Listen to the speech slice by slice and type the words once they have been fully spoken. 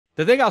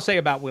The thing I'll say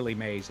about Willie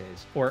Mays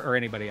is, or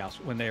anybody else,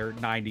 when they're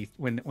 90,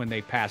 when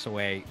they pass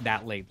away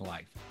that late in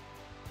life,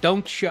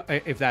 don't show,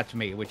 if that's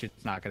me, which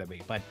it's not going to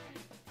be, but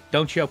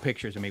don't show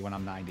pictures of me when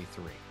I'm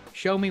 93.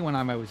 Show me when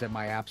I was at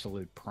my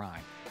absolute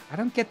prime. I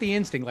don't get the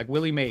instinct like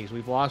Willie Mays.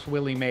 We've lost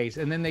Willie Mays.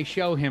 And then they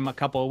show him a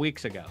couple of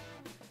weeks ago.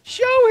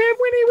 Show him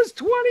when he was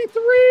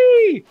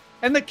 23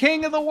 and the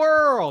king of the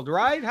world,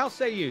 right? How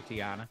say you,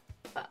 Tiana?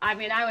 I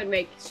mean, I would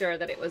make sure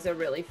that it was a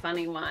really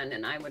funny one,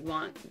 and I would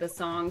want the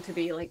song to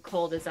be like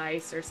 "Cold as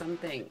Ice" or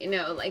something. You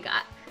know, like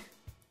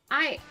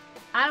I,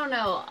 I don't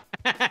know.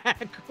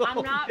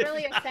 I'm not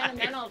really a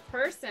sentimental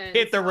person.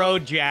 Hit the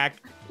road,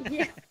 Jack.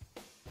 Yeah,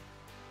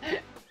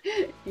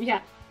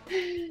 yeah,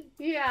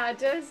 yeah.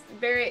 Just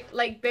bury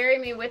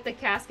me with the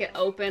casket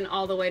open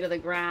all the way to the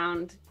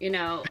ground. You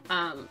know.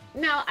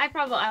 No,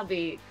 I'll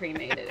be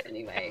cremated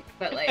anyway.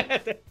 But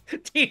like,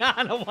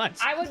 Tiana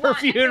wants I would her want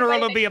funeral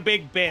everybody to be a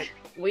big bit.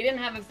 We didn't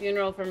have a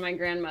funeral for my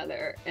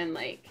grandmother, and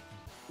like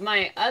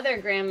my other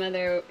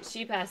grandmother,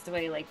 she passed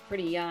away like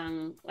pretty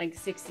young, like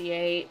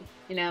 68,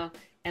 you know,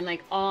 and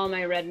like all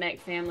my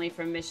redneck family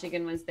from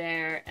Michigan was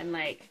there, and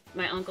like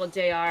my uncle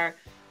JR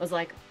was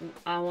like,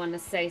 I want to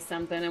say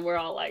something, and we're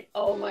all like,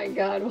 oh my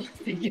God, what's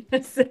he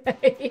gonna say?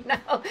 You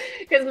know,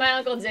 because my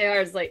uncle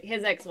JR is like,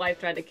 his ex-wife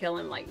tried to kill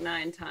him like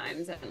 9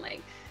 times, and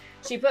like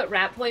she put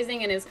rat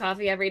poisoning in his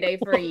coffee every day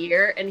for a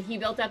year, and he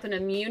built up an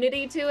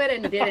immunity to it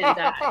and didn't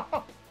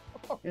die.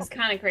 It was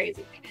kind of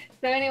crazy.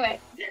 So anyway,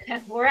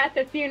 we're at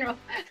the funeral.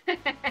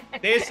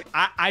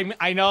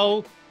 I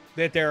know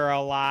that there are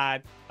a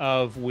lot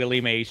of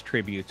Willie Mays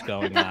tributes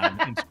going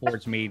on in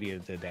sports media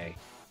today.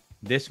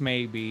 This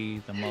may be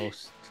the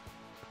most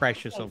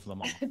precious of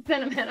them all.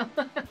 Sentimental.